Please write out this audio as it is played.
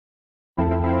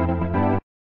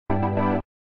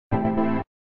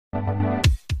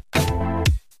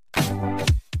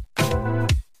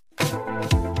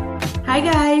Hi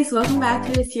guys, welcome back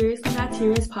to the Seriously Not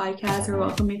Serious podcast, or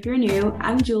welcome if you're new.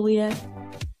 I'm Julia,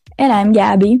 And I'm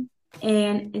Gabby.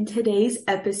 and in today's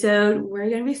episode, we're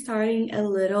going to be starting a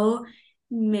little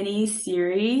mini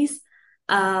series,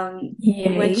 which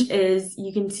Yay. is,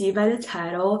 you can see by the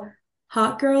title,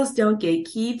 Hot Girls Don't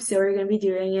Gatekeep. So we're going to be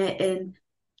doing it in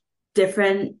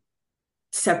different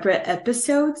separate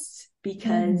episodes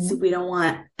because hmm we don't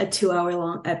want a 2 hour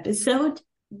long episode.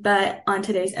 But on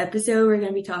today's episode, we're going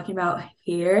to be talking about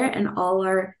hair and all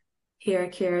our hair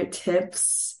care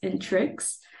tips and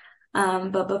tricks.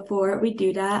 But before we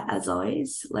do that, as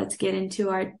always, let's get into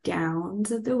our downs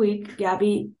of the week.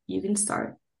 Gabby, you can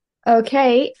start.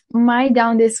 Okay, my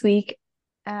down this week,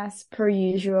 as per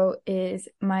usual, is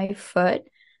my foot.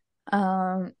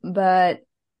 But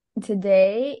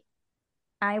today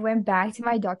I went back to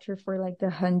my doctor for like the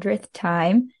 100th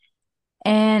time,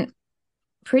 and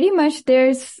pretty much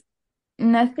there's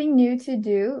nothing new to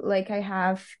do. Like I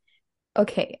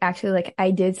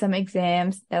did some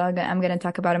exams that I'm gonna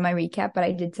talk about in my recap, but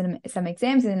I did some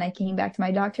exams and then I came back to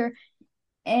my doctor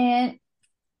and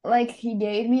like he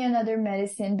gave me another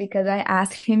medicine because I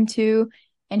asked him to,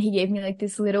 and he gave me like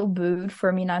this little boot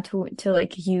for me not to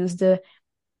like use the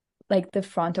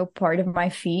frontal part of my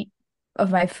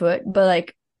foot, but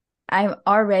like I'm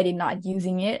already not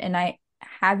using it and I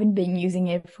haven't been using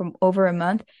it for over a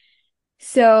month.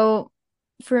 So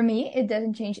for me, it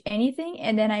doesn't change anything,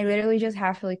 and then I literally just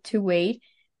have to wait.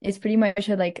 It's pretty much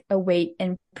a wait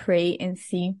and pray and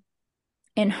see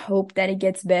and hope that it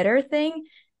gets better thing.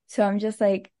 So I'm just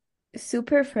like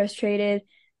super frustrated,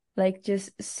 like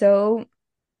just so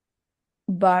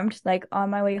bummed. Like on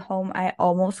my way home, I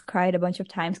almost cried a bunch of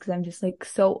times because I'm just like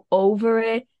so over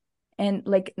it and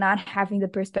like not having the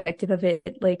perspective of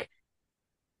it like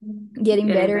getting Getting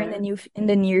better better. in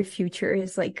the near future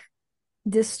is like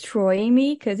destroying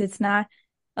me because it's not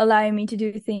allowing me to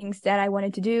do things that I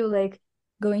wanted to do, like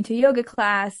going to yoga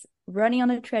class, running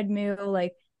on a treadmill,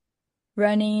 like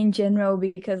running in general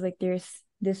because like there's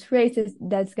this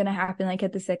that's gonna happen like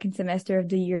at the second semester of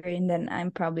the year and then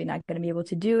I'm probably not gonna be able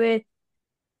to do it.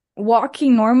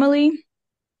 Walking normally.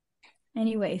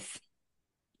 Anyways,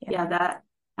 yeah. Yeah, that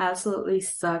absolutely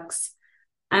sucks.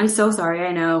 I'm so sorry.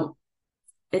 I know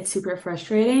it's super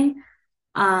frustrating.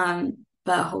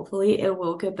 But hopefully it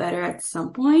will get better at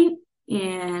some point.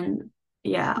 And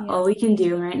yeah, all Yeah. we can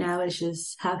do right now is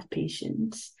just have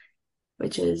patience,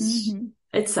 which is, Mm-hmm.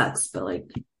 it sucks, but like,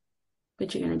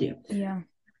 what you're gonna do. Yeah.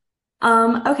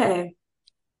 Okay.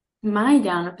 My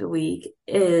down of the week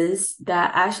is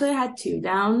that actually I had two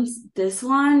downs. This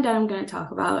one that I'm going to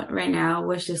talk about right now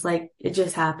was just like, it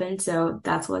just happened. So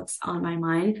that's what's on my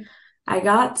mind. I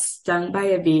got stung by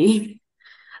a bee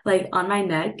like on my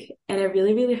neck, and it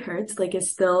really, really hurts. Like it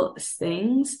still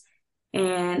stings.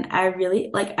 And I really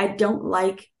like, I don't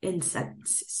like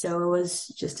insects. So it was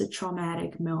just a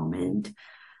traumatic moment.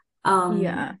 Um,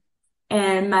 Yeah.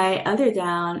 and my other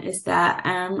down is that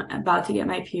I'm about to get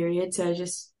my period. So I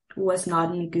just was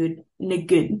not in a good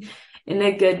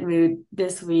mood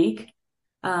this week.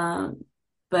 Um,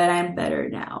 but I'm better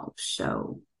now.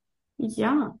 So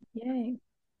yeah, Yay.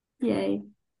 yay.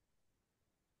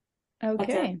 That's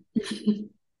Okay. it.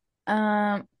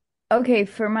 Um, okay,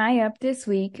 for my up this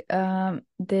week,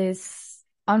 this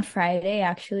on Friday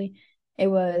actually, it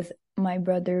was my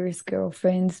brother's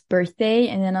girlfriend's birthday,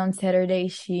 and then on Saturday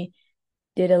she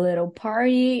did a little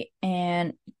party,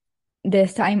 and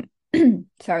this time,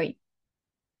 sorry,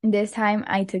 this time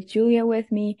I took Julia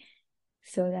with me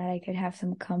so that I could have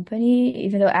some company,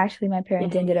 even though actually my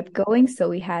parents ended up Yay. going, so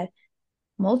we had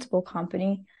multiple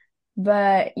company.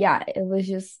 But yeah, it was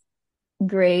just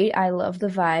great. I love the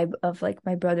vibe of like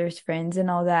my brother's friends and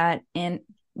all that. And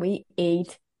we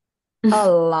ate a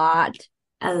lot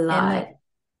A and lot. like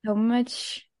so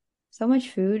much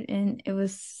food and it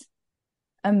was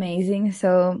amazing.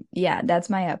 So yeah, that's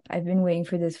my up. I've been waiting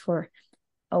for this for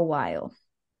a while.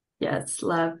 Yes,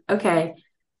 love. Okay.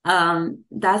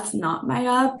 That's not my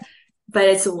up, but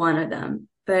it's one of them.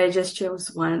 But I just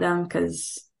chose one of them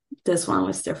because this one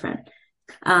was different.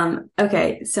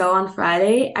 Okay, so on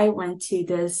Friday, I went to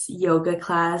this yoga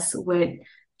class with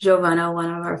Giovanna,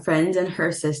 one of our friends, and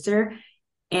her sister,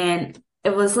 and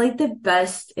it was like the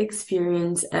best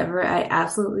experience ever. I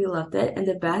absolutely loved it. And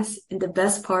the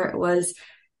best part was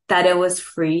that it was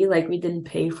free. Like we didn't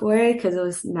pay for it because it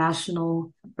was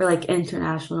national or like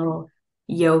international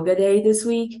yoga day this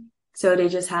week. So they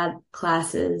just had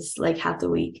classes like half the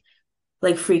week,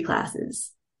 like free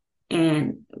classes.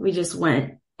 And we just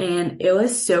went and it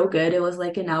was so good. It was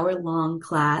like an hour long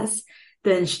class.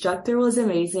 The instructor was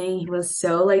amazing. He was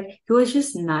so like, he was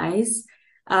just nice.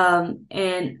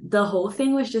 And the whole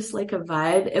thing was just like a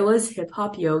vibe. It was hip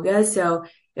hop yoga. So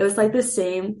it was like the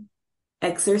same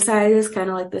exercises, kind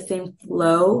of like the same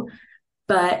flow,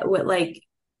 but with like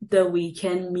the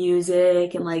weekend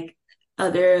music and like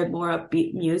other more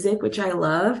upbeat music, which I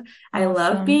love. I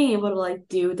love Awesome. being able to like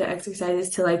do the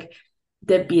exercises to like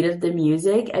the beat of the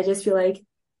music. I just feel like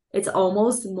it's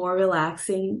almost more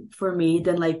relaxing for me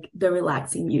than like the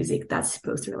relaxing music that's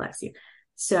supposed to relax you.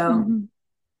 So Hmm.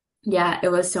 yeah, it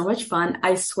was so much fun.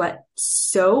 I sweat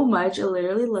so much. It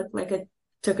literally looked like I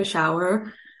took a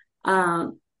shower.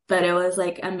 Um, but it was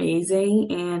like amazing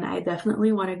and I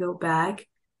definitely want to go back.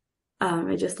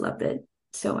 I just loved it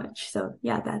so much. So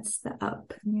yeah, that's the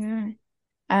up. Yeah.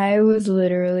 I was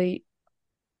literally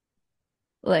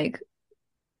like,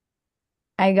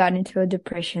 I got into a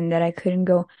depression that I couldn't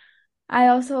go. I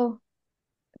also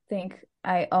think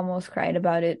I almost cried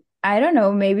about it. I don't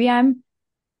know, maybe I'm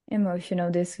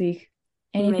emotional this week.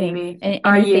 Anything, Maybe.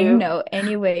 anything, no.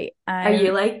 Anyway, Are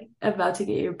you like about to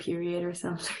get your period or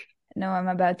something? no, I'm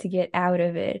about to get out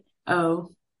of it. Oh,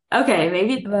 okay.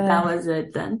 Maybe that But was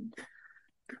it then.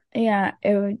 yeah,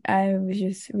 I was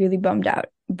just really bummed out.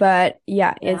 But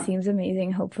yeah, it Yeah. seems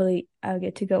amazing. Hopefully, I'll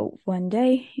get to go one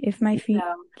day if my feet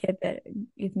No. get better,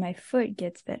 if my foot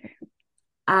gets better.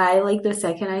 I like the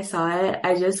second I saw it,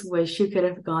 I just wish you could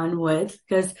have gone with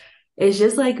because it's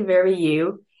just like very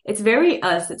you. It's very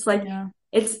us. It's like Yeah.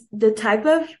 it's the type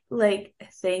of like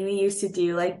thing we used to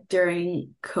do like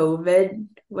during COVID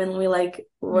when we like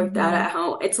worked out Mm-hmm. at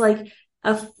home. It's like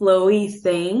a flowy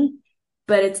thing,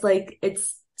 but it's like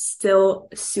it's still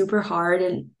super hard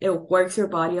and it works your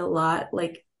body a lot.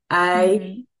 Like I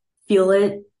Mm-hmm. feel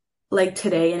it like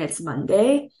today and it's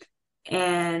Monday.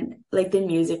 And like the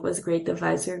music was great, the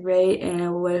vibes were great, and it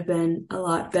would have been a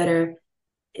lot better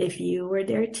if you were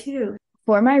there too.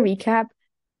 For my recap,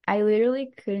 I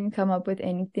literally couldn't come up with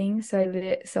anything,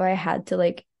 so I had to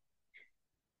like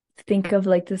think of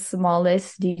like the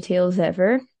smallest details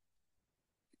ever.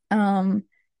 Um,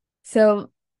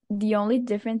 so the only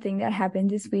different thing that happened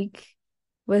this week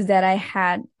was that I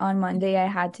had on Monday I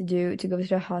had to go to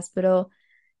the hospital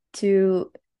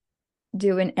to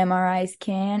do an MRI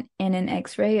scan and an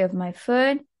X-ray of my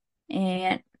foot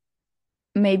and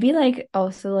maybe like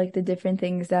also like the different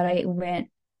things that I went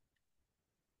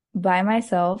by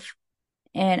myself.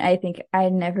 And I think I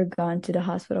had never gone to the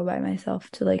hospital by myself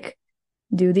to like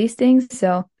do these things.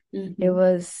 So it Hmm.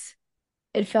 was,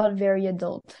 it felt very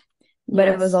adult, but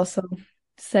it was Yes. also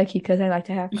sucky because I like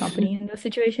to have company in those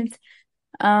situations.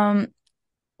 Um,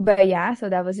 but yeah, so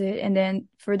that was it. And then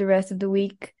for the rest of the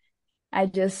week, I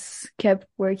just kept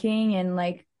working and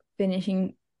like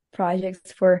finishing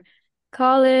projects for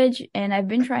college. And I've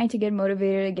been trying to get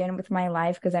motivated again with my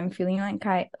life because I'm feeling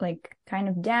like kind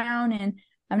of down and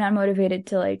I'm not motivated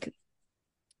to like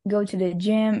go to the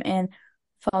gym and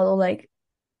follow like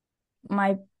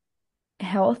my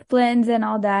health plans and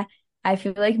all that. I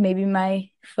feel like maybe my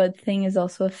foot thing is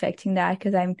also affecting that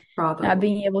because I'm not Probably.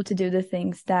 being able to do the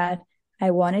things that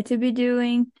I wanted to be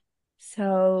doing.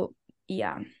 So,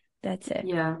 yeah, that's it.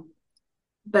 Yeah.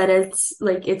 But it's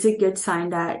like it's a good sign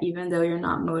that even though you're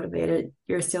not motivated,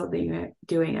 you're still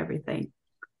doing everything.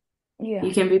 You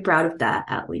Yeah. can be proud of that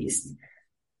at least.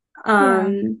 Yeah.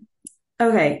 Um,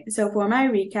 okay, so for my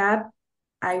recap,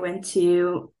 I went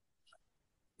to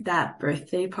that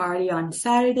birthday party on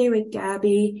Saturday with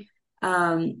Gabby.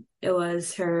 It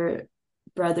was her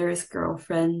brother's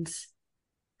girlfriend's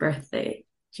birthday.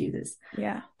 Jesus.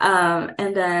 Yeah.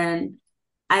 And then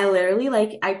I literally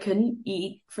like I couldn't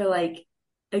eat for like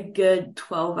a good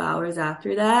 12 hours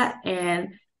after that. And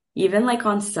even like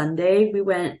on Sunday, we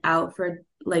went out for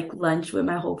like lunch with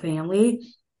my whole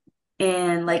family.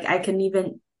 And like I couldn't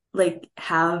even like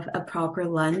have a proper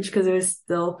lunch because it was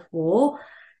still full.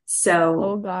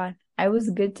 Oh So God. I was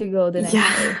good to go the next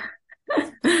yeah, day.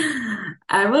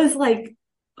 I was like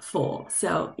full.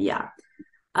 So yeah.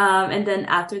 And then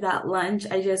after that lunch,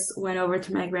 I just went over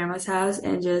to my grandma's house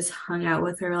and just hung out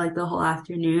with her like the whole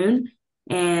afternoon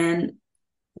and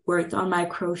worked on my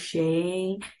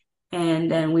crocheting.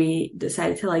 And then we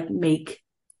decided to like make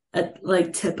a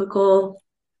like typical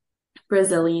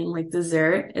Brazilian like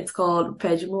dessert. It's called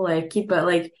pé de moleque, but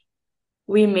like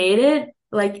we made it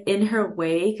like in her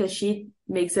way because she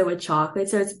makes it with chocolate.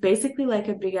 So it's basically like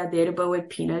a brigadeiro, but with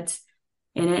peanuts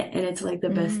in it. And it's like the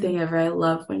best Mm. thing ever. I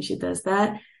love when she does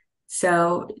that.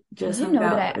 So Did just you hung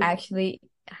know that out I with, actually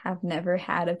have never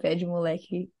had a veg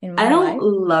muleki in I my don't life?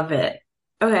 love it.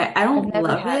 Okay, I I've don't never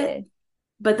love had it, it.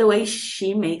 but the way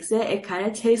she makes it, it kind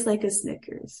of tastes like a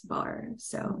Snickers bar.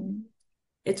 So Mm.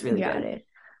 it's really Got good. it.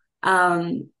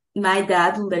 My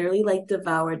dad literally like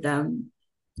devoured them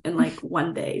in like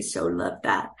one day, so love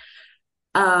that.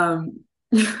 Um,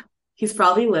 he's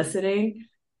probably listening.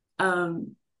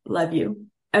 Love you.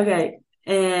 Okay.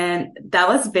 And that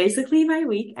was basically my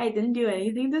week. I didn't do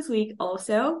anything this week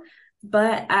also,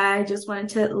 but I just wanted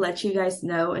to let you guys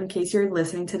know in case you're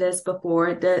listening to this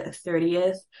before the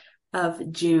 30th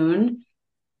of June.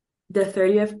 The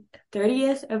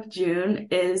 30th of June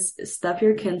is Stuff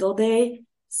Your Kindle Day.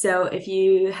 So if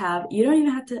you don't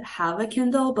even have to have a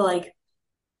Kindle, but like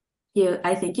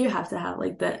I think you have to have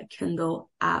like the Kindle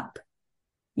app.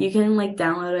 You can like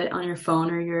download it on your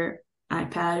phone or your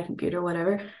iPad, computer,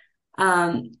 whatever.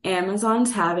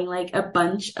 Amazon's having like a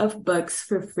bunch of books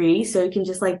for free, so you can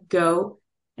just like go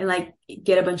and like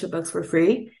get a bunch of books for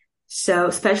free. So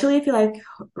especially if you like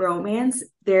romance,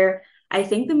 I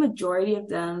think the majority of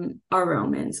them are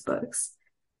romance books.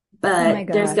 Oh my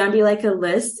But there's God. gonna be like a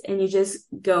list, and you just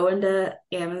go into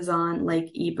Amazon like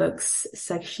ebooks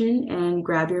section and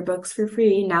grab your books for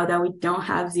free now that we don't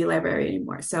have Z Library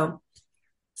anymore. So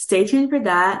stay tuned for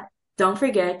that. Don't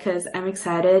forget because I'm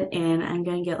excited and I'm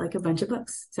gonna get like a bunch of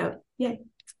books. So yeah,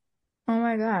 Oh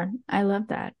my God. I love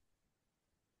that.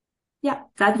 yeah,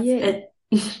 that's Yay.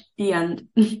 it. The end.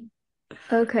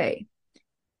 Okay.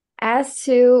 As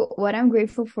to what I'm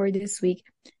grateful for this week,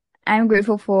 I'm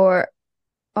grateful for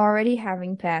already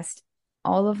having passed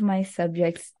all of my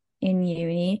subjects in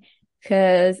uni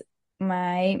because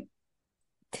my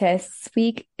test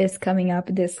week is coming up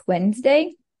this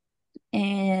Wednesday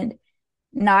and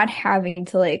not having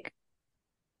to like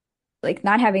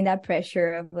not having that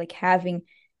pressure of like having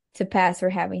to pass or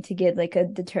having to get like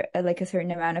a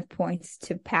certain amount of points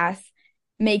to pass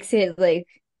makes it like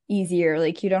easier.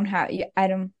 Like you don't have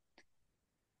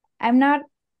I'm not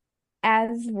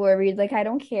as worried. Like I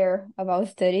don't care about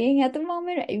studying at the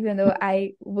moment, even though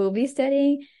I will be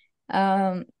studying.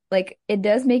 Like it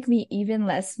does make me even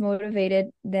less motivated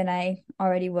than I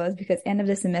already was because end of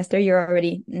the semester you're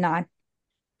already not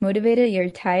motivated, you're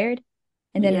tired.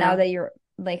 And then now Yeah, that you're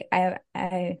like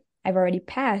I've already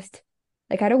passed,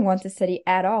 like I don't want to study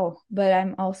at all. But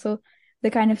I'm also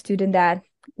the kind of student that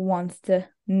wants to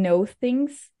know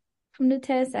things from the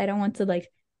test. I don't want to like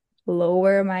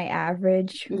lower my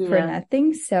average for yeah,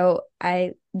 nothing. So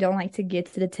I don't like to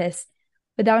get to the test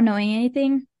without knowing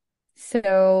anything.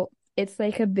 So it's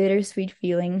like a bittersweet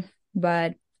feeling.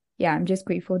 But yeah, I'm just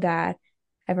grateful that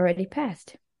I've already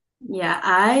passed. yeah.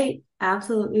 I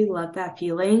absolutely love that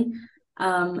feeling.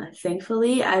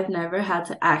 Thankfully, I've never had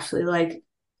to actually like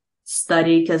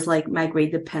study because like my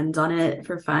grade depends on it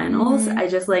for finals. Mm-hmm. I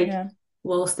just like Yeah.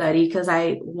 will study because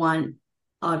I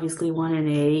obviously want an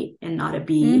A and not a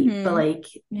B, but Mm-hmm. like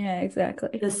Yeah, exactly.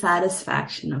 the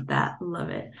satisfaction of that, love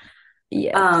it.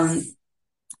 Um, Yes.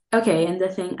 okay, and the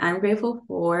thing I'm grateful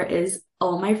for is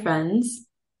all my friends.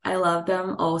 I love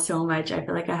them all so much. I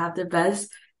feel like I have the best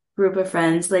group of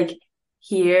friends like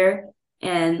here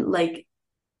and like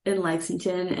in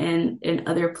Lexington and in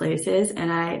other places,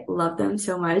 and I love them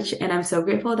so much. And I'm so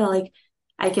grateful that like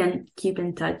I can keep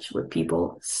in touch with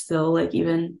people still, like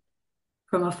even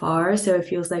from afar. So it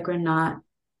feels like we're not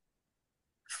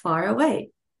far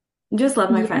away. Just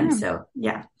love my friends. Yeah. So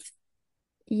yeah.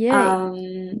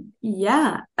 Yay.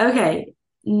 Yeah. Okay.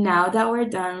 Now that we're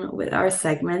done with our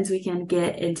segments, we can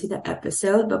get into the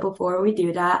episode. But before we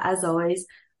do that, as always,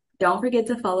 don't forget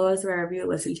to follow us wherever you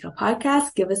listen to a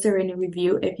podcast. Give us a rating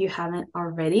review if you haven't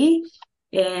already.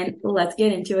 And let's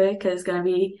get into it because it's going to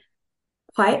be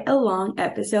quite a long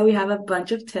episode. We have a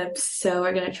bunch of tips, so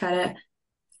we're going to try to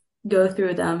go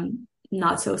through them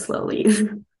not so slowly.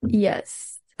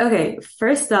 Yes. Okay,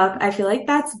 first up, I feel like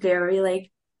that's very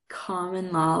like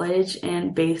common knowledge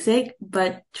and basic,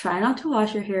 but try not to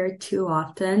wash your hair too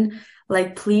often.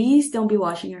 Like, please don't be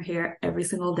washing your hair every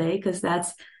single day because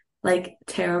that's like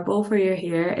terrible for your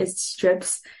hair. It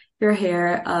strips your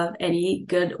hair of any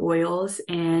good oils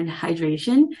and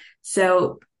hydration.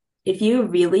 So, if you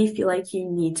really feel like you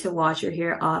need to wash your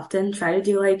hair often, try to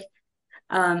do like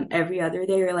every other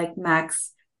day or like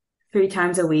max 3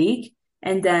 times a week.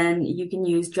 And then you can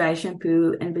use dry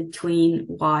shampoo in between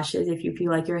washes if you feel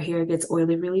like your hair gets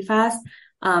oily really fast.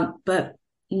 But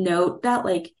note that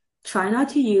like try not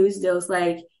to use those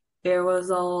like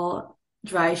aerosol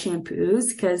dry shampoos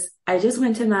because I just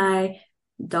went to my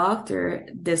doctor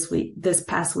this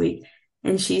past week,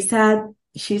 and she said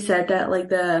that like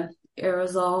the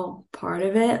aerosol part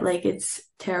of it, like it's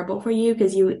terrible for you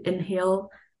because you inhale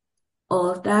all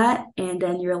of that and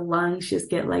then your lungs just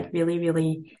get like really,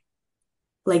 really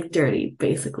like dirty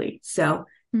basically. So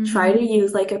try Mm-hmm. to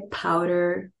use like a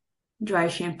powder dry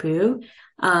shampoo.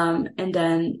 And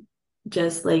then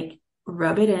just like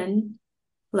rub it in,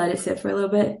 let it sit for a little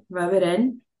bit, rub it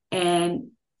in,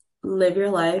 and live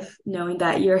your life knowing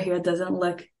that your hair doesn't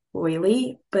look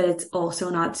oily, but it's also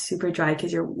not super dry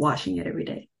because you're washing it every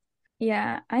day.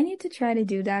 Yeah, I need to try to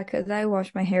do that because I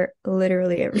wash my hair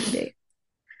literally every day.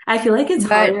 I feel like it's But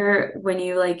harder when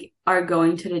you like are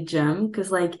going to the gym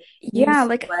because like you yeah,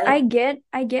 like sweat.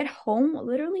 I get home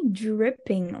literally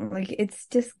dripping. Like it's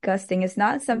disgusting. It's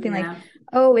not something like, Yeah.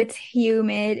 oh, it's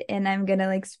humid and I'm gonna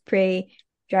like spray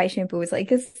dry shampoo. It's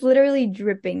like it's literally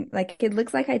dripping. Like it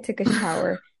looks like I took a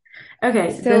shower.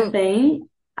 Okay, the So thing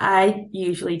I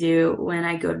usually do when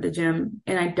I go to the gym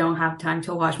and I don't have time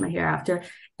to wash my hair after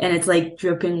and it's like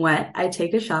dripping wet, I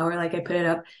take a shower, like I put it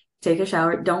up, take a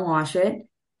shower, don't wash it,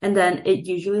 and then it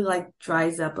usually like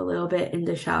dries up a little bit in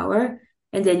the shower,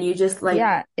 and then you just like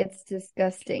yeah, it's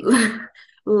disgusting.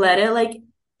 let it like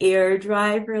air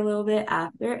dry for a little bit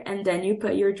after, and then you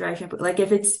put your dry shampoo. Like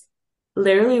if it's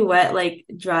literally wet, like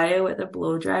dry it with a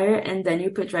blow dryer, and then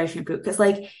you put dry shampoo. Because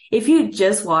like if you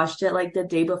just washed it like the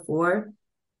day before,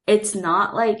 it's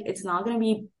not gonna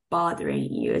be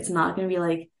bothering you. It's not gonna be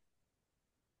like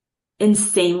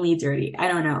insanely dirty. I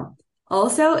don't know.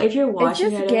 Also, if you're It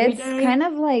washing just it every gets day, kind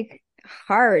of like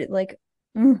hard. Like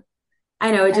mm,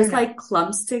 I know it I don't just know. like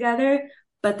clumps together,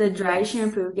 but the dry Yes.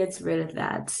 shampoo gets rid of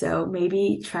that. So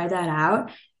maybe try that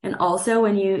out. And also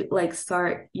when you like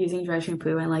start using dry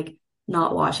shampoo and like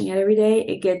not washing it every day,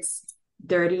 it gets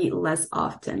dirty less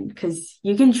often because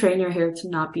you can train your hair to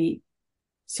not be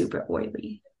super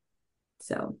oily.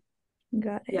 So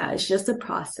Got it. yeah, it's just a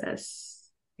process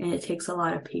and it takes a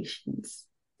lot of patience.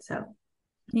 So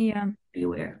Yeah.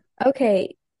 beware.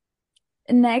 Okay.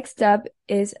 Next up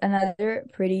is another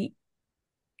pretty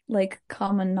like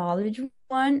common knowledge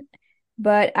one,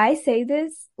 but I say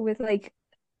this with like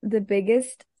the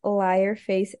biggest liar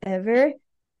face ever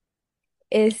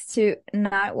is to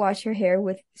not wash your hair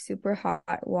with super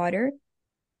hot water.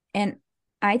 And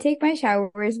I take my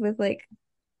showers with like,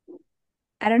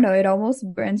 I don't know, it almost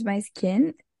burns my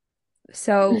skin.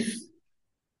 So,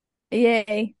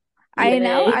 yay.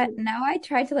 Yay. Now I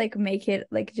try to like make it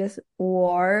like just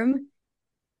warm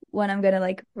when I'm gonna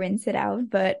like rinse it out,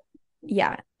 but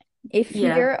yeah. If Yeah.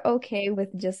 you're okay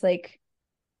with just like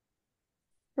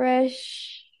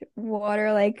fresh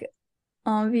water, like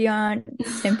ambient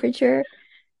temperature,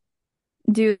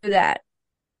 do that.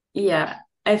 Yeah,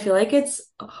 I feel like it's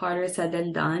harder said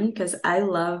than done because I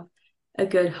love a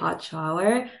good hot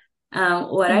shower.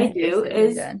 What I Easier do said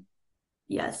than is, done.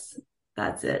 yes,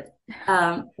 that's it.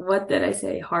 What did I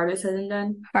say? Harder said than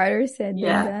done? Harder said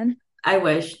than Yeah, done. I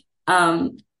wish.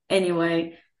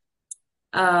 Anyway,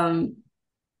 um,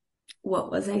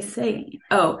 what was I saying?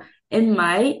 Oh, in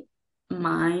my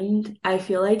mind, I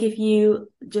feel like if you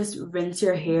just rinse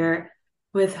your hair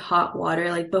with hot water,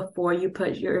 like before you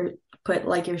put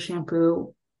like your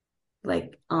shampoo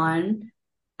like on,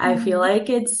 I feel Mm-hmm. like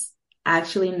it's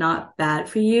actually not bad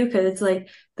for you because it's like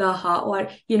the hot water.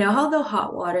 You know how the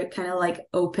hot water kind of like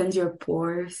opens your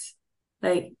pores,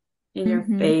 like in your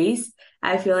Mm-hmm. face?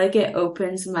 I feel like it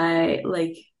opens my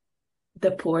like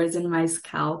the pores in my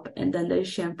scalp and then the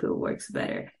shampoo works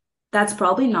better. That's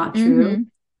probably not true, Mm-hmm.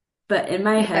 but in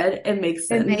my But head, it makes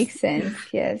it sense. makes sense,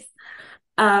 yes.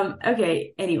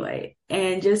 Okay, anyway,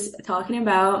 and just talking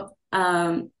about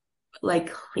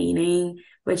like cleaning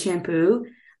with shampoo,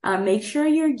 make sure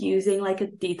you're using like a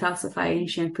detoxifying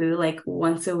shampoo like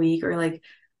once a week or like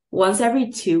once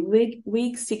every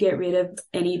weeks to get rid of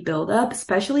any buildup,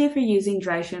 especially if you're using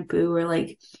dry shampoo or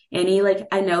like any like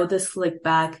I know the slick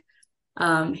back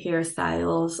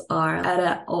hairstyles are at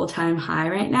an all-time high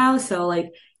right now. So like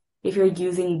if you're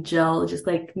using gel, just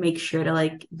like make sure to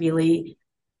like really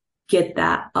get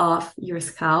that off your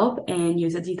scalp and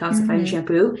use a detoxifying Mm-hmm.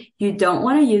 shampoo. You don't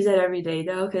want to use it every day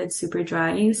though, because it's super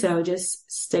drying. So just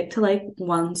stick to like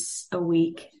once a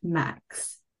week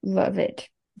max. Love it.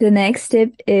 The next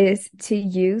tip is to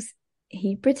use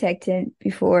heat protectant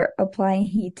before applying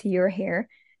heat to your hair.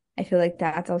 I feel like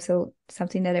that's also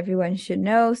something that everyone should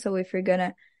know. So if you're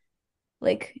gonna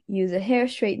like use a hair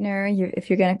straightener, if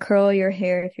you're gonna curl your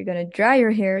hair, if you're gonna dry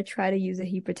your hair, try to use a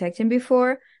heat protectant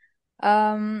before.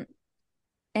 Um,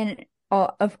 and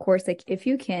of course, like if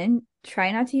you can,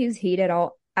 try not to use heat at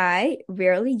all. I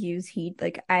rarely use heat.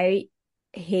 Like I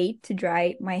hate to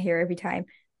dry my hair every time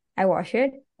I wash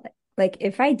it. Like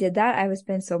if I did that, I would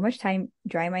spend so much time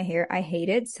drying my hair. I hate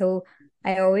it. So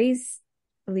I always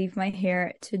leave my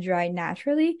hair to dry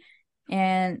naturally.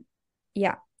 And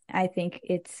yeah, I think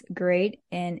it's great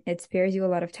and it spares you a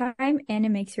lot of time and it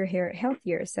makes your hair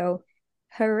healthier. So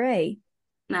hooray.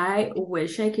 And I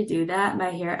wish I could do that. My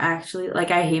hair actually,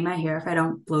 like I hate my hair if I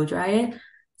don't blow dry it.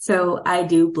 So I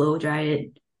do blow dry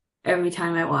it every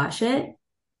time I wash it,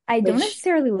 I don't which,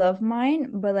 necessarily love mine,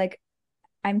 but like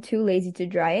I'm too lazy to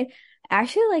dry it.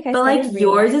 Actually, like I but like started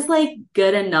yours realize is like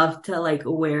good enough to like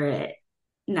wear it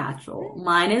natural.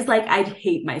 Mine is like I'd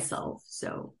hate myself.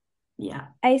 So yeah.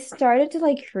 I started to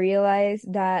like realize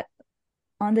that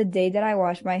on the day that I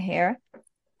wash my hair,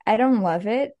 I don't love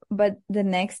it, but the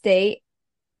next day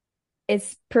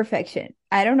it's perfection.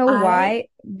 I don't know I why,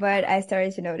 but I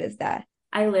started to notice that.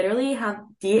 I literally have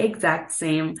the exact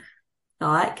same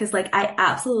thought because like I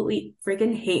absolutely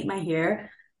freaking hate my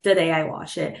hair the day I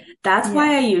wash it. That's Yeah.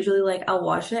 why I usually like I'll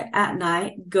wash it at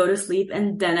night, go to sleep,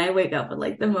 and then I wake up with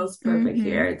like the most perfect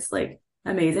hair. Mm-hmm. It's like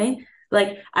amazing.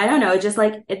 Like I don't know, just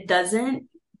like it doesn't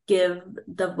give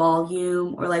the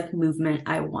volume or like movement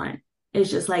I want.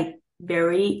 It's just like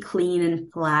very clean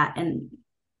and flat and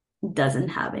doesn't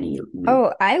have any move.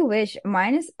 Oh, I wish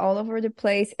mine is all over the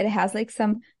place. It has like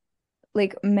some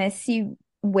like messy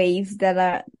waves that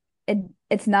are it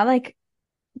it's not like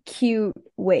cute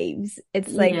waves.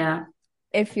 It's like Yeah.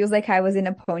 it feels like I was in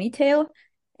a ponytail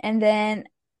and then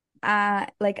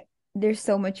like there's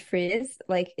so much frizz,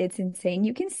 like it's insane.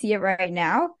 You can see it right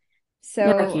now.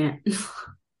 No, I So, can't.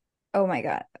 oh my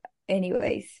God.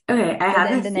 Anyways, Okay, I but have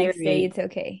then a the next day theory it's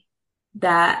okay.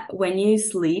 that when you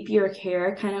sleep, your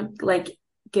hair kind of like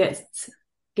gets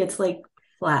like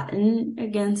flattened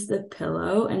against the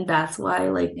pillow, and that's why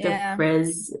like the Yeah.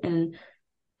 frizz and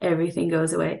everything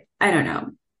goes away. I don't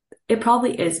know. It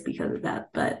probably is because of that,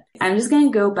 but I'm just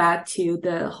gonna go back to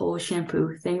the whole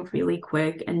shampoo thing really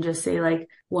quick and just say like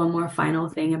one more final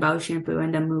thing about shampoo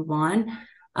and then move on.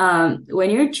 When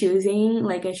you're choosing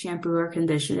like a shampoo or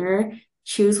conditioner,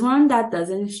 choose one that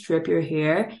doesn't strip your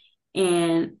hair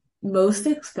and most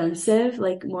expensive,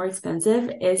 like more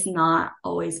expensive is not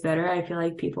always better. I feel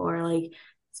like people are like,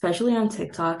 especially on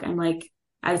TikTok, I'm like,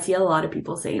 I see a lot of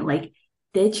people saying like,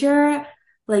 ditch your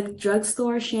like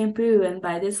drugstore shampoo and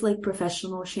buy this like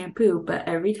professional shampoo. But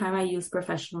every time I use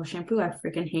professional shampoo, I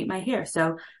freaking hate my hair.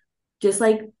 So just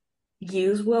like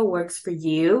use what works for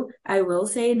you. I will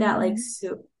say that like Hmm.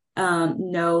 so,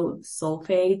 no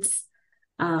sulfates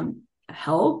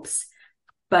helps,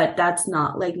 but that's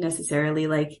not like necessarily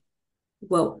like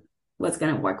what what's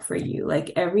gonna work for you.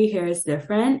 Like every hair is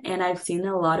different, and I've seen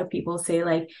a lot of people say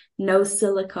like no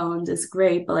silicones is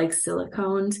great, but like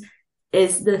silicones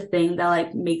is the thing that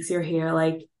like makes your hair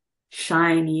like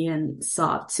shiny and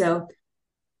soft. So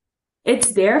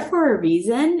it's there for a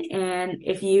reason. And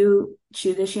if you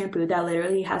choose a shampoo that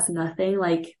literally has nothing,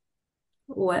 like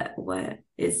what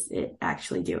is it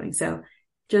actually doing? So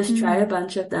just try a Hmm.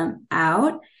 bunch of them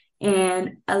out.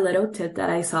 And a little tip that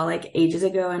I saw like ages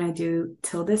ago and I do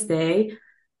till this day,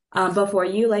 before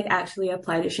you like actually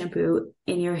apply the shampoo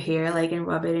in your hair, like and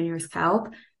rub it in your scalp,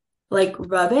 like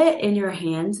rub it in your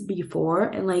hands before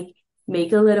and like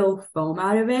make a little foam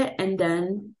out of it and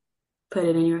then put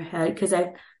it in your head because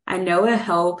I know it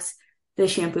helps the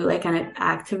shampoo like kind of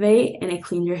activate and it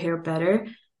cleans your hair better.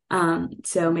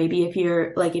 So maybe if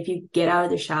you're like if you get out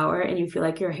of the shower and you feel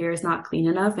like your hair is not clean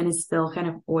enough and it's still kind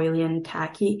of oily and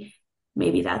tacky,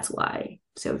 maybe that's why.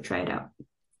 So try it out.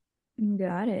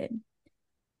 Got it.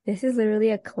 This is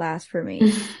literally a class for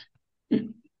me.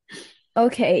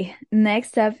 Okay,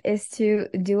 next up is to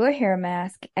do a hair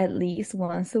mask at least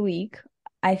once a week.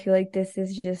 I feel like this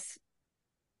is just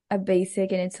a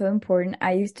basic and it's so important.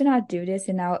 I used to not do this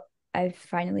and now I've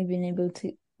finally been able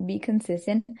to be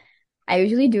consistent. I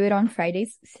usually do it on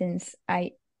Fridays since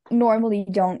I normally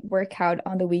don't work out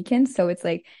on the weekends. So it's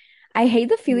like I hate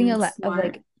the feeling of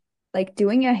Smart. like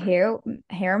doing a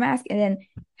hair mask and then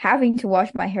having to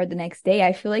wash my hair the next day.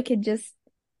 I feel like it just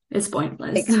It's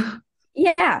pointless. like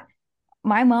yeah,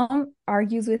 my mom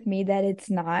argues with me that it's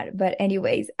not, but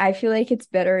anyways, I feel like it's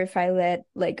better if I let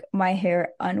like my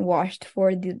hair unwashed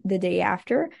for the day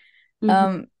after. Mhm.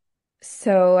 Um,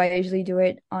 so I usually do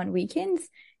it on weekends,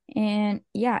 and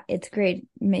yeah, it's great.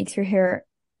 Makes your hair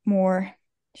more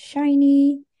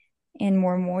shiny and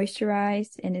more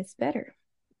moisturized, and it's better.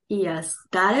 Yes,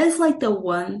 that is like the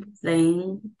one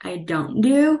thing I don't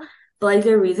do. But like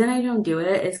the reason I don't do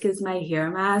it is because my hair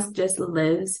mask just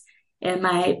lives in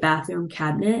my bathroom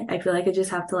cabinet. I feel like I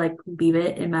just have to like leave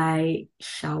it in my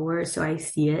shower so I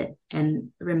see it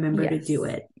and remember to do Yes,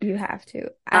 it. you have to.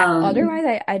 Um,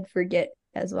 Otherwise, I'd forget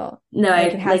as well. no,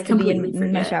 Like it I has like to be completely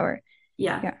in my forget. shower.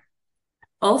 Yeah. Yeah.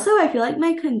 Also, I feel like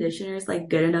my conditioner is like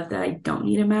good enough that I don't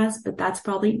need a mask, but that's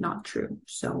probably not true.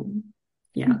 So,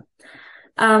 yeah.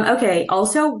 Okay.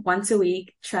 Also, once a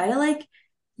week, try to like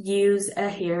use a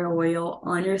hair oil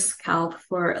on your scalp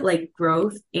for like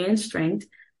growth and strength.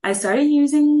 I started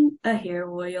using a hair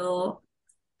oil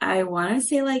I want to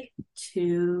say like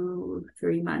 2,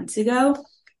 3 months ago.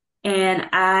 And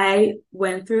I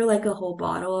went through like a whole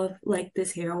bottle of like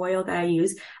this hair oil that I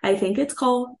use. I think it's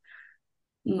called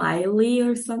Miley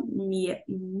or something. Yeah,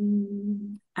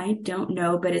 I don't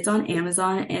know, but it's on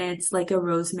Amazon and it's like a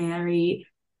rosemary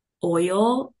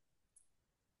oil.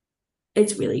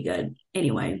 It's really good.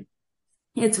 Anyway,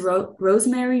 it's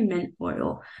rosemary mint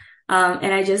oil.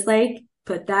 And I just like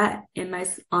put that in my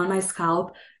on my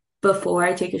scalp before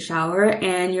I take a shower,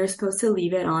 and you're supposed to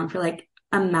leave it on for like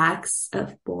a max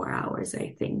of 4 hours,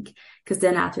 I think, because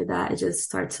then after that it just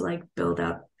starts to like build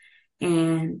up,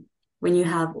 and when you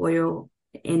have oil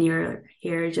in your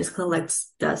hair, it just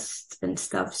collects dust and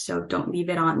stuff. So don't leave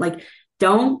it on. Like,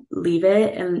 don't leave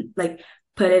it and like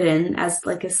put it in as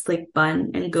like a slick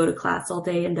bun and go to class all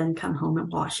day and then come home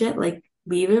and wash it. Like,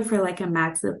 leave it for like a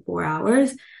max of 4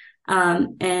 hours.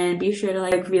 And be sure to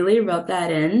like really rub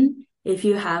that in. If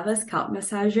you have a scalp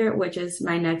massager, which is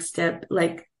my next tip,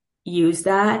 like use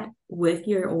that with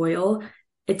your oil.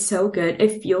 It's so good.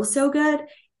 It feels so good.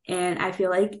 And I feel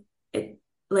like it,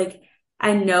 like,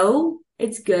 I know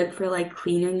it's good for like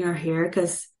cleaning your hair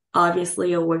because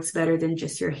obviously it works better than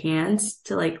just your hands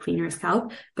to like clean your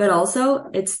scalp, but also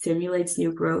it stimulates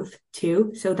new growth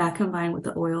too. So that combined with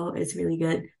the oil is really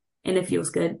good and it feels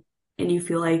good and you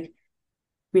feel like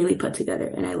really put together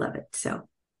and I love it. So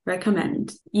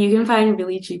recommend. You can find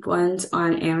really cheap ones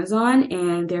on Amazon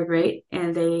and they're great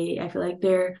and I feel like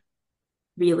they're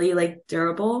really like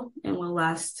durable and will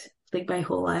last like my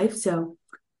whole life. So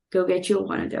go get you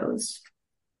one of those.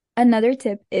 Another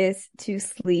tip is to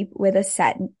sleep with a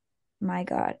satin, my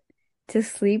God, to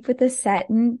sleep with a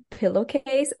satin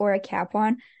pillowcase or a cap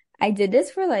on. I did this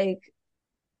for like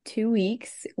 2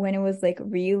 weeks when it was like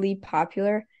really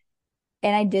popular.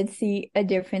 And I did see a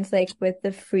difference like with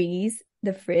the frizz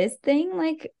thing,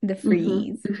 like the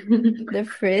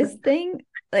frizz thing,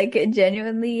 like it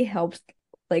genuinely helps.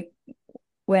 Like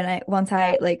once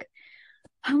I like,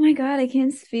 oh my God, I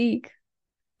can't speak.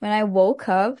 When I woke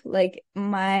up, like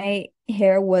my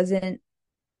hair wasn't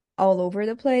all over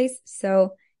the place.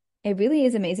 So it really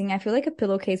is amazing. I feel like a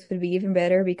pillowcase would be even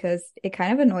better because it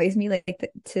kind of annoys me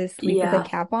like to sleep with a Yeah,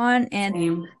 cap on. And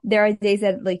same. there are days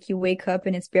that like you wake up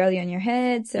and it's barely on your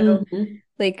head. So Hmm.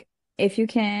 like if you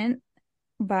can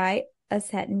buy a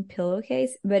satin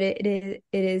pillowcase, but it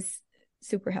is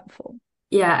super helpful.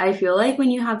 Yeah, I feel like when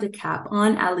you have the cap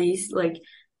on, at least like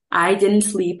I didn't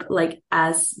sleep like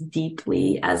as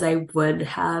deeply as I would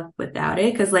have without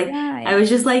it. Cause like Yeah, I yeah. was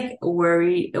just like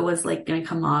worried it was like gonna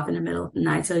come off in the middle of the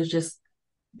night. So I was just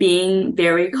being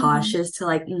very Hmm. cautious to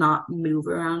like not move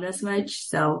around as much.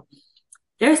 So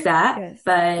there's that. Yes.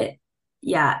 But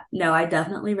yeah, no, I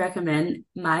definitely recommend.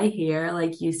 My hair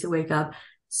like used to wake up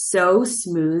so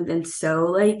smooth and so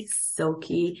like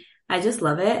silky. I just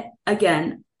love it.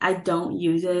 Again, I don't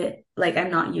use it, like I'm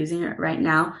not using it right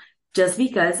now just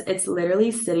because it's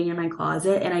literally sitting in my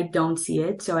closet and I don't see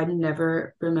it, so I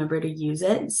never remember to use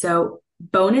it. So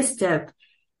bonus tip,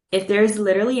 if there's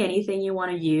literally anything you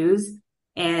want to use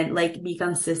and like be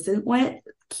consistent with,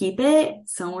 keep it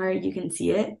somewhere you can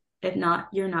see it. If not,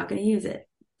 you're not going to use it.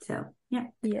 So, yeah.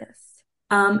 Yes.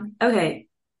 Okay.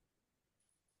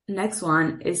 Next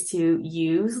one is to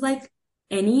use like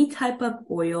any type of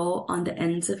oil on the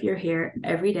ends of your hair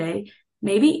every day.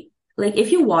 Maybe like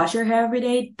if you wash your hair every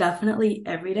day, definitely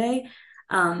every day.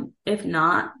 If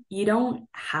not, you don't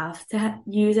have to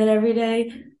use it every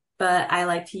day, but I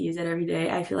like to use it every day.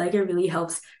 I feel like it really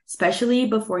helps, especially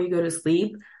before you go to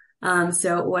sleep.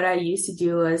 So what I used to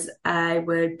do was I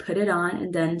would put it on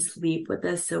and then sleep with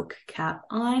a silk cap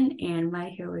on, and my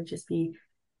hair would just be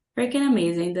freaking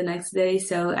amazing the next day.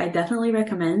 So I definitely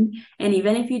recommend. And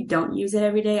even if you don't use it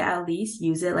every day, at least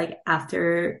use it like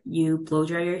after you blow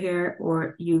dry your hair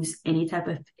or use any type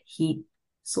of heat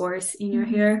source in your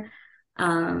Hmm. hair.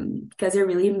 Because it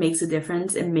really makes a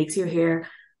difference. It makes your hair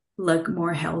look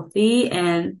more healthy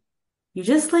and you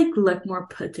just like look more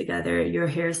put together. Your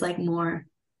hair's like more,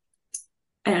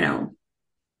 I don't know,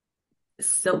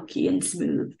 silky and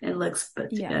smooth and looks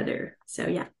put Yeah. together. So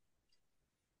yeah.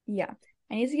 Yeah.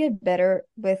 I need to get better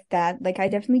with that. Like I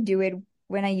definitely do it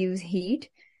when I use heat.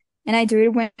 And I do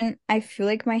it when I feel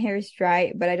like my hair is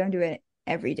dry, but I don't do it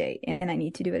every day. And I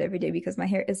need to do it every day because my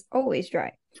hair is always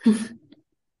dry.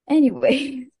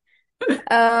 Anyway,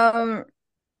 um,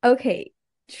 okay.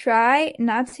 Try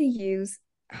not to use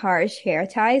harsh hair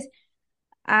ties.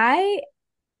 I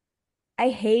I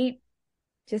hate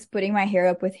just putting my hair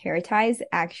up with hair ties,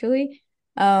 actually.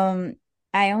 Um,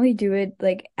 I only do it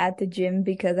like at the gym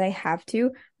because I have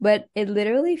to, but it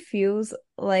literally feels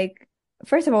like,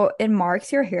 first of all, it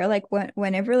marks your hair. Like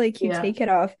whenever like you Yeah. take it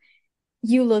off,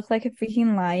 you look like a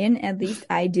freaking lion, at least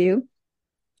I do.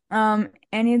 And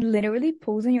it literally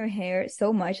pulls on your hair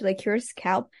so much, like your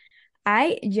scalp.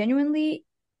 I genuinely,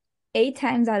 8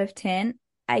 times out of 10,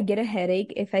 I get a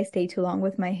headache if I stay too long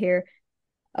with my hair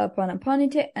up on a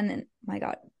ponytail and then, my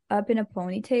God, up in a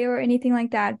ponytail or anything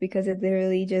like that because it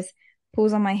literally just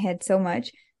pulls on my head so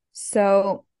much.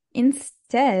 So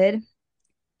instead,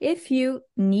 if you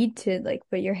need to like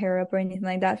put your hair up or anything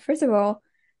like that, first of all,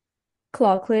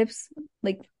 claw clips,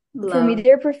 like for me, Love.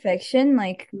 they're perfection.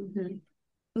 Like Hmm.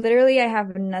 literally, I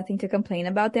have nothing to complain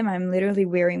about them. I'm literally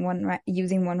wearing one,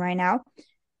 using one right now.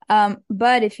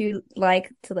 But if you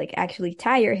like to like actually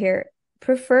tie your hair,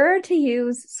 prefer to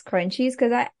use scrunchies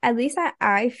because at least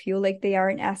I feel like they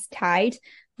aren't as tight.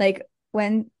 Like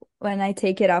when I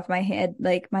take it off my head,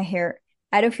 like my hair,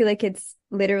 I don't feel like it's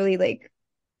literally like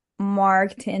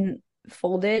marked and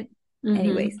folded.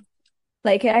 Anyways, Hmm.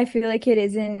 like I feel like it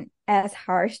isn't as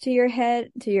harsh to your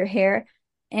head, to your hair.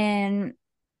 And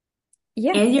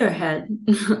yeah, And your head.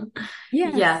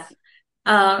 Yeah. yes.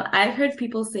 I've heard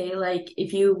people say like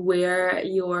if you wear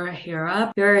your hair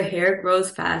up, your hair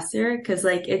grows faster because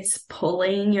like it's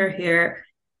pulling your hair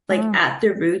like Oh, at the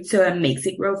root, so it makes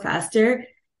it grow faster.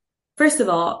 First of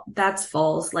all, that's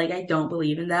false. Like I don't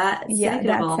believe in that. yeah, Second of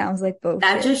that all, sounds like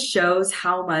that bullshit. just shows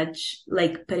how much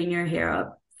like putting your hair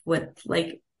up with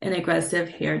like an aggressive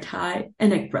hair tie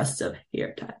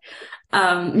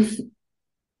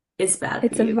is bad for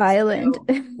It's a you. violent. So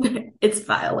it's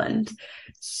violent.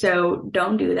 So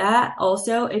don't do that.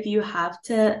 Also, if you have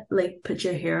to like put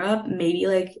your hair up, maybe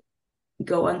like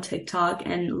go on TikTok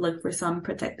and look for some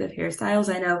protective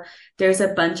hairstyles. I know there's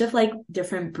a bunch of like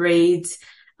different braids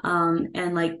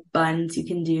and like buns you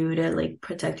can do to like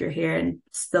protect your hair and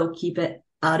still keep it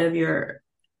out of your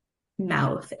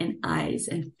mouth and eyes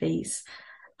and face.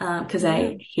 Because Yeah.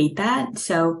 I hate that.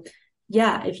 So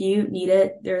yeah, if you need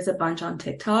it, there's a bunch on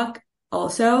TikTok.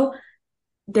 Also,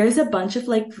 there's a bunch of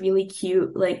like really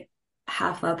cute, like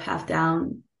half up, half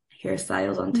down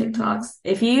hairstyles on Hmm. TikToks.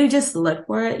 If you just look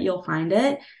for it, you'll find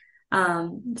it.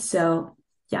 So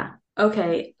yeah.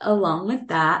 Okay. Along with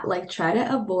that, like try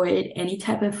to avoid any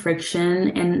type of friction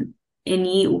in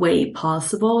any way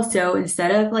possible. So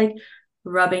instead of like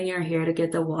rubbing your hair to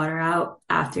get the water out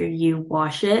after you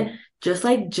wash it, just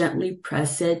like gently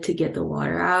press it to get the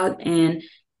water out and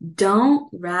don't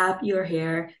wrap your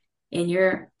hair in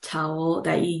your towel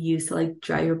that you use to like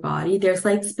dry your body. There's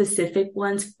like specific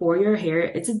ones for your hair.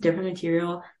 It's a different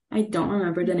material. I don't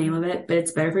remember the name of it, but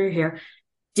it's better for your hair.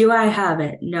 Do I have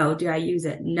it? No. Do I use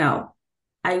it? No.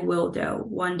 I will though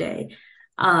one day.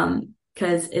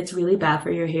 Because it's really bad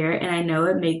for your hair and I know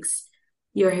it makes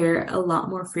your hair a lot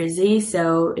more frizzy.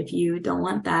 So if you don't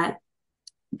want that,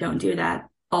 don't do that.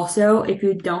 Also, if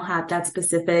you don't have that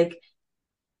specific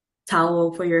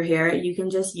towel for your hair, you can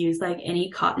just use like any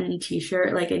cotton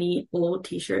t-shirt, like any old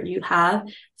t-shirt you have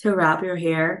to wrap your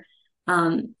hair.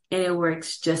 And it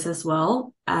works just as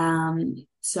well.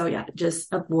 So yeah,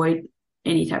 just avoid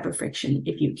any type of friction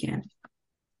if you can.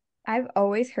 I've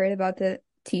always heard about the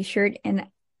t-shirt and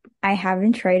I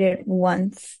haven't tried it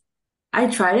once. I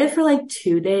tried it for like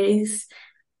 2 days,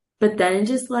 but then it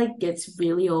just like gets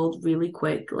really old really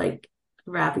quick, like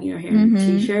wrapping your hair in a Hmm.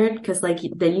 t-shirt. Cause like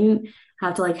then you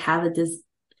have to like have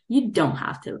you don't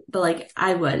have to, but like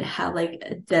I would have like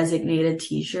a designated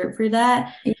t-shirt for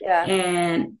that. Yeah.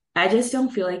 And I just don't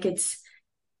feel like it's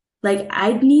like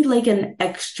I'd need like an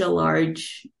extra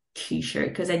large t-shirt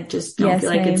because I just don't Yeah, feel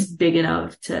like it's same. big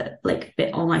enough to like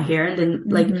fit all my hair. And then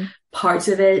like Hmm. parts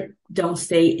of it don't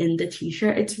stay in the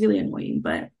t-shirt. It's really annoying,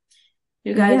 but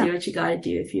you gotta Yeah. do what you gotta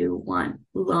do if you want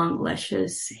long,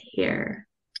 luscious hair.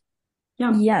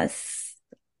 Yeah. Yes.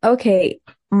 Okay.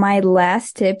 My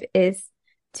last tip is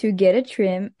to get a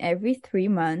trim every 3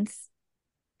 months.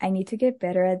 I need to get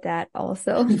better at that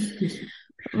also, I feel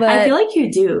but like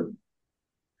you do.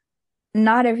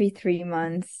 not every 3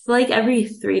 months. Like every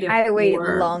three to I wait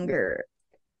four. longer.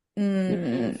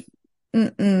 Mm,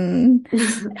 mm-mm.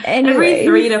 Every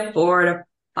three Anyways, to four to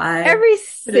five every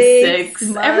to six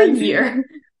six every months. year.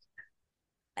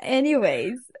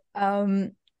 Anyways,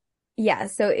 yeah,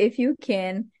 so if you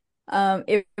can,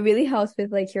 it really helps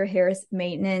with like your hair's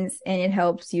maintenance and it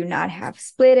helps you not have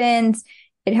split ends.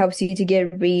 It helps you to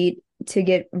get rid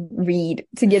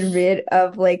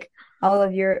of like all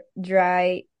of your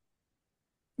dry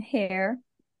hair.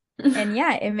 And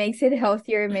yeah, it makes it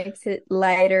healthier, it makes it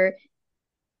lighter,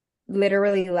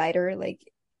 literally lighter. Like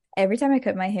every time I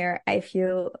cut my hair, I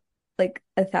feel like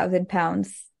 1,000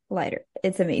 pounds lighter.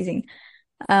 It's amazing.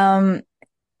 Um,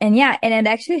 and yeah, and it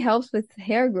actually helps with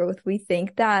hair growth. We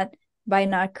think that by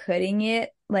not cutting it,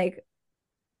 like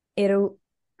it'll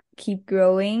keep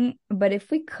growing, but if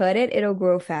we cut it, it'll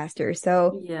grow faster.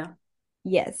 So Yeah.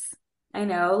 yes, I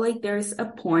know, like there's a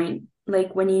point,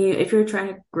 like if you're trying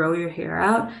to grow your hair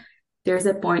out, there's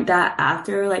a point that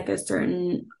after like a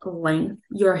certain length,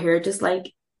 your hair just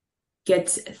like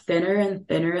gets thinner and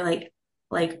thinner,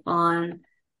 like on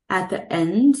at the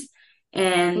end.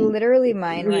 And literally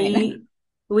mine right now. we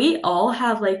we all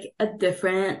have like a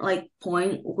different like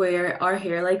point where our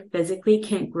hair like physically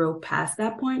can't grow past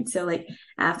that point. So like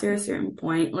after a certain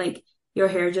point, like your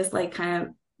hair just like kind of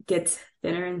gets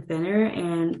thinner and thinner,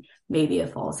 and maybe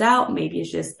it falls out, maybe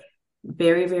it's just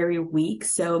very, very weak.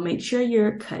 So make sure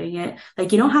you're cutting it.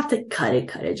 Like you don't have to cut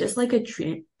it, just like a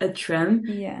trim.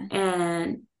 Yeah.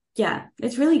 And yeah,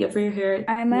 it's really good for your hair. It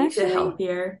I'm makes it actually,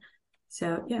 healthier.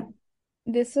 So yeah.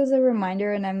 this was a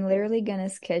reminder, and I'm literally gonna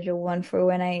schedule one for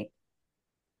when I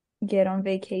get on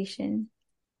vacation.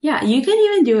 Yeah, you can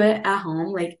even do it at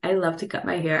home. Like I love to cut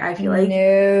my hair. I feel like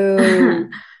No,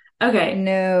 okay,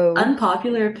 no.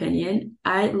 unpopular opinion.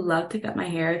 I love to cut my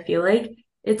hair. I feel like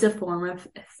it's a form of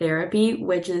therapy,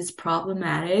 which is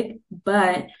problematic,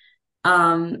 but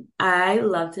I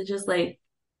love to just like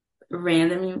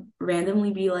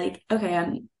randomly be like, okay,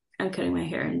 I'm cutting my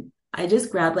hair, and I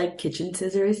just grab like kitchen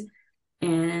scissors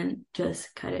and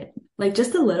just cut it like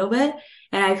just a little bit.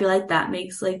 And I feel like that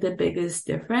makes like the biggest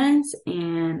difference.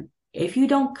 And if you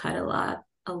don't cut a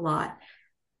lot,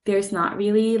 there's not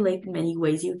really like many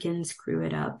ways you can screw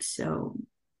it up. So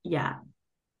yeah,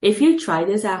 if you try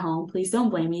this at home, please don't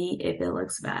blame me if it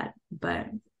looks bad. But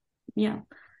yeah.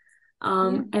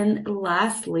 Yeah. And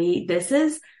lastly,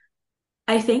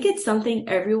 I think it's something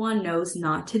everyone knows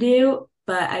not to do,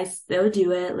 but I still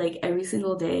do it like every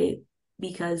single day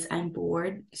because I'm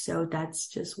bored. So that's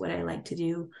just what I like to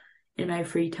do in my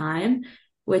free time,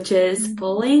 which is Mhm.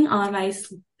 pulling on my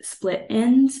split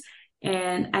ends.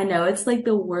 And I know it's like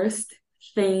the worst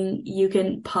thing you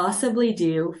can possibly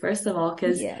do, first of all,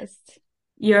 because Yes.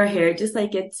 your hair just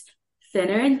like gets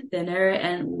thinner and thinner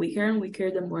and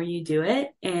weaker the more you do it.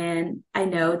 And I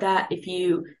know that if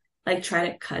you like try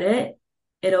to cut it,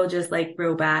 it'll just like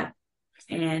grow back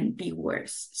and be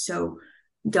worse. So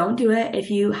don't do it. If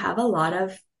you have a lot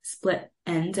of split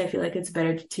ends, I feel like it's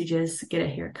better to just get a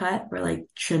haircut or like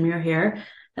trim your hair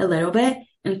a little bit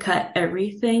and cut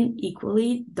everything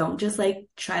equally. Don't just like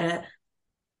try to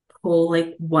pull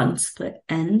like one split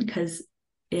end because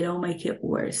it'll make it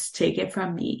worse. Take it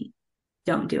from me.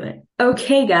 Don't do it.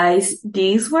 Okay, guys,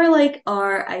 these were like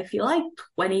I feel like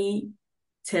 20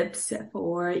 tips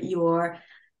for your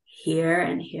hair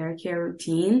and hair care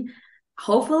routine.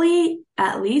 Hopefully,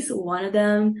 at least one of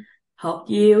them helped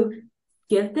you.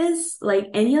 Give this, like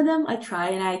any of them, a try,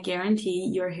 and I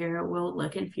guarantee your hair will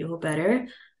look and feel better.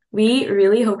 We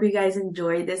really hope you guys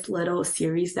enjoyed this little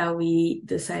series that we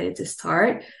decided to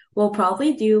start. We'll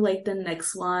probably do like the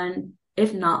next one,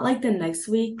 if not like the next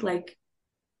week, like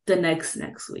the next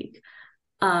week.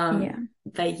 Yeah.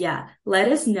 But yeah,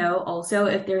 let us know also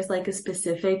if there's like a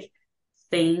specific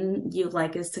thing you'd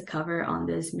like us to cover on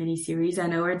this mini series. I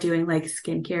know we're doing like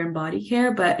skincare and body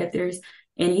care, but if there's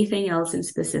anything else in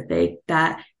specific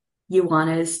that you want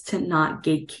us to not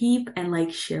gatekeep and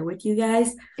like share with you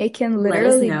guys, It can let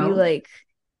us literally be know. like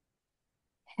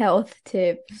health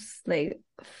tips, like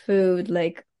food,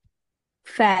 like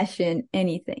fashion,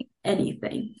 anything.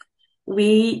 Anything.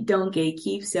 We don't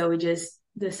gatekeep, so we just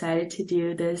decided to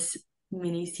do this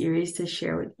mini series to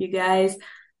share with you guys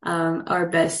our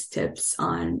best tips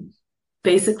on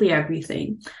basically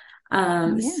everything.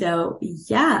 Yeah. So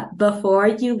yeah, before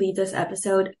you leave this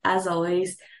episode, as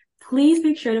always, please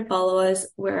make sure to follow us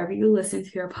wherever you listen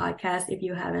to your podcast if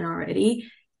you haven't already.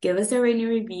 Give us a rating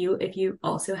review if you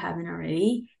also haven't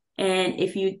already. And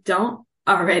if you don't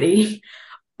already,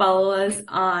 follow us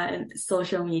on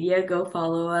social media. Go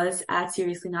follow us at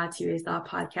seriously not serious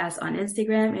podcast on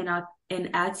Instagram and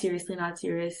at seriously not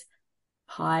serious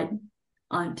pod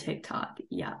on TikTok.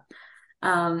 Yeah.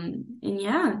 And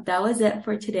yeah, that was it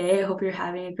for today. I hope you're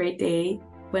having a great day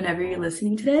whenever you're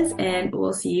listening to this, and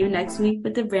we'll see you next week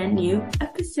with a brand new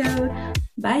episode.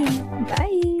 Bye.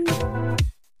 Bye.